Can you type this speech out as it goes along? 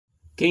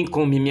Quem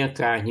come minha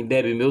carne,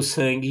 bebe meu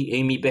sangue,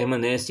 em mim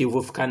permanece e eu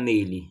vou ficar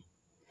nele.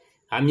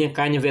 A minha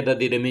carne é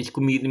verdadeiramente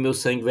comida e meu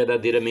sangue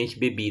verdadeiramente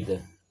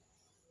bebida.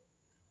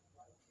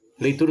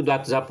 Leitura do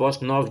Atos dos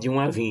Apóstolos 9, de 1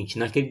 a 20.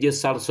 Naquele dia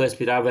Saulo só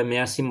respirava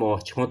ameaça e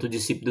morte contra o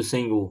discípulo do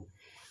Senhor.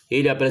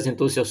 Ele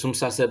apresentou-se ao sumo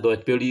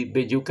sacerdote, lhe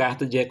pediu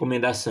carta de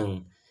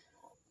recomendação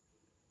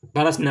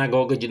para a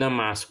sinagoga de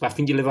Damasco, a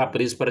fim de levar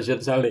preso para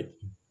Jerusalém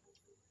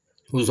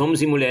os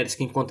homens e mulheres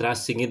que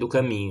encontrasse seguindo o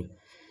caminho.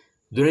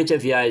 Durante a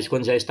viagem,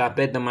 quando já estava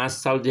perto de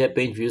Damasco, Saulo de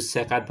repente viu-se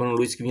cercado por uma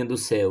luz que vinha do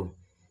céu.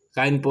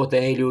 Caindo por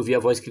terra, ele ouvia a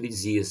voz que lhe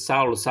dizia: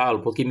 Saulo,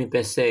 Saulo, por que me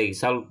persegue?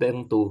 Saulo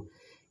perguntou: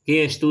 Quem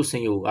és tu,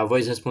 Senhor? A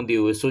voz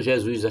respondeu: Eu sou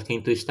Jesus, a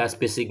quem tu estás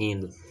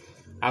perseguindo.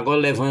 Agora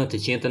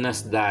levanta-te e entra na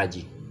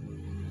cidade.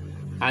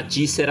 A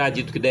ti será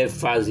dito o que deve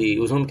fazer.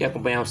 Os homens que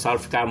acompanhavam Saulo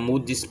ficaram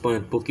mudos de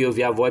espanto, porque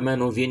ouvia a voz, mas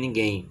não via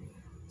ninguém.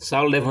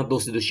 Saulo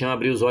levantou-se do chão,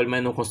 abriu os olhos,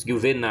 mas não conseguiu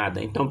ver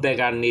nada. Então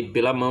pegaram nele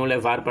pela mão e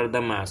levaram para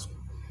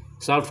Damasco.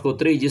 Saulo ficou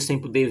 3 dias sem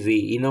poder ver,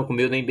 e não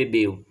comeu nem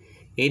bebeu.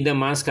 Em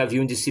Damasco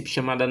havia um discípulo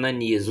chamado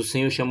Ananias. O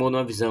Senhor chamou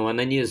numa visão: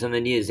 Ananias,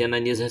 Ananias. E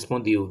Ananias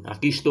respondeu: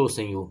 Aqui estou,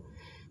 Senhor.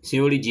 O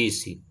Senhor lhe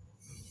disse: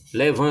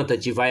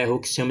 Levanta-te e vai à rua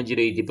que se chama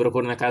direita e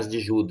procura na casa de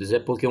Judas. É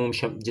porque um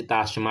homem de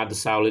Tarso chamado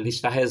Saulo, ele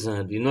está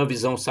rezando. E numa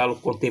visão Saulo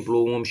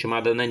contemplou um homem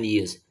chamado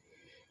Ananias,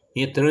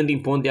 entrando e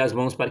impondo-lhe as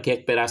mãos para que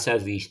recuperasse a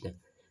vista.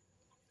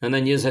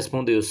 Ananias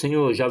respondeu: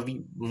 Senhor, já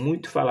ouvi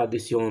muito falar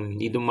desse homem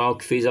e do mal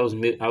que fez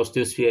aos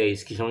teus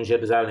fiéis, que estão em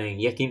Jerusalém.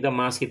 E aqui em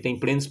Damasco ele tem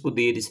plenos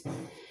poderes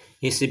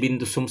recebidos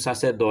do sumo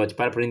sacerdote,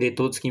 para prender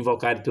todos que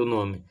invocarem teu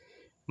nome.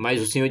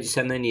 Mas o Senhor disse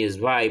a Ananias: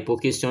 Vai,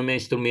 porque esse homem é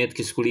o instrumento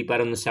que escolhi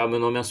para anunciar o meu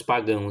nome aos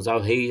pagãos,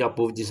 ao rei e ao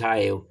povo de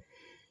Israel.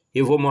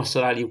 Eu vou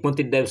mostrar-lhe o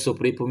quanto ele deve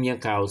sofrer por minha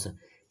causa.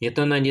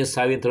 Então Ananias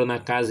saiu, entrou na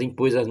casa e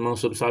impôs as mãos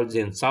sobre Saulo,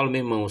 dizendo: Saulo,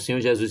 meu irmão, o Senhor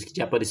Jesus que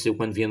te apareceu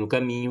quando vinha no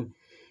caminho,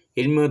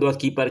 ele me mandou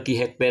aqui para que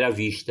recupere a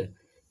vista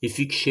e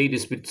fique cheio do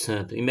Espírito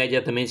Santo.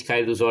 Imediatamente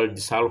caiu dos olhos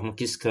de Saulo como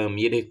que escama,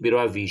 e ele recuperou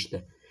a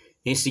vista.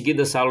 Em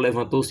seguida, Saulo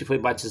levantou-se e foi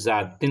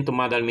batizado. Tendo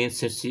tomado alimento,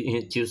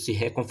 sentiu-se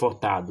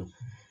reconfortado.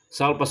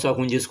 Saulo passou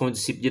alguns dias com o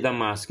discípulo de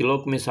Damasco e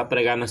logo começou a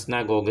pregar nas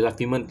sinagogas,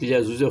 afirmando que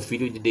Jesus é o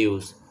Filho de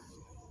Deus.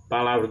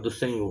 Palavra do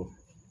Senhor.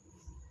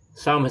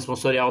 Salmo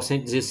responsorial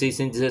 116,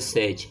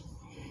 117.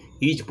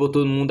 Ide por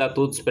todo mundo, a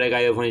todos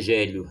pregai o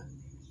Evangelho.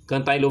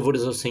 Cantai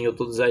louvores ao Senhor,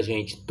 todos a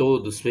gente,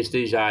 todos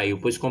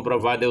festejai-o, pois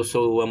comprovado é o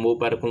seu amor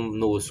para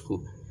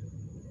conosco.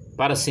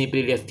 Para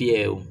sempre ele é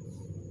fiel.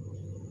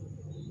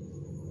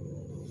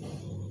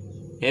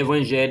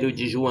 Evangelho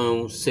de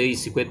João 6,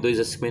 52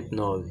 a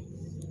 59.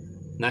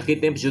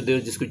 Naquele tempo os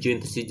judeus discutiam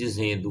entre si,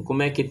 dizendo: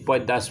 Como é que ele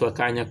pode dar sua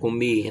carne a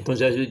comer? Então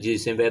Jesus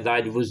disse: Em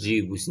verdade vos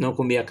digo, se não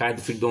comer a carne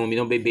do Filho do Homem e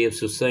não beber o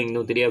seu sangue,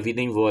 não teria vida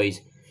em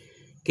vós.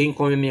 Quem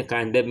come a minha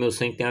carne, bebe meu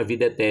sangue, tem a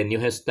vida eterna, e eu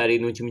ressuscitarei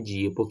no último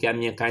dia, porque a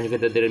minha carne é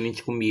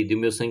verdadeiramente comida, e o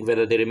meu sangue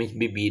verdadeiramente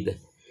bebida.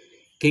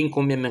 Quem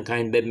come a minha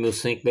carne, bebe meu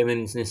sangue,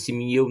 permanece em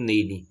mim e eu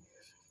nele.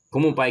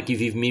 Como o Pai que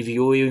vive me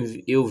enviou,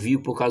 eu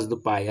vivo por causa do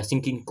Pai.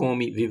 Assim quem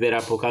come,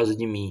 viverá por causa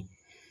de mim.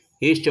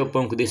 Este é o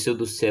pão que desceu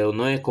do céu,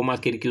 não é como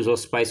aquele que os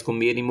vossos pais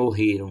comeram e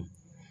morreram.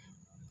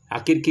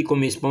 Aquele que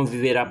come esse pão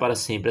viverá para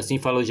sempre. Assim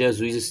falou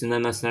Jesus,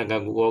 ensinando na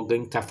sinagoga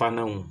em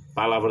Cafarnaum.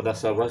 Palavra da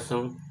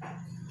salvação.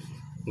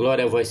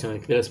 Glória a vós, Senhor,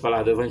 que pelas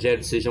palavras do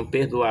Evangelho sejam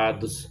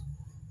perdoados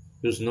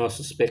os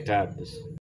nossos pecados.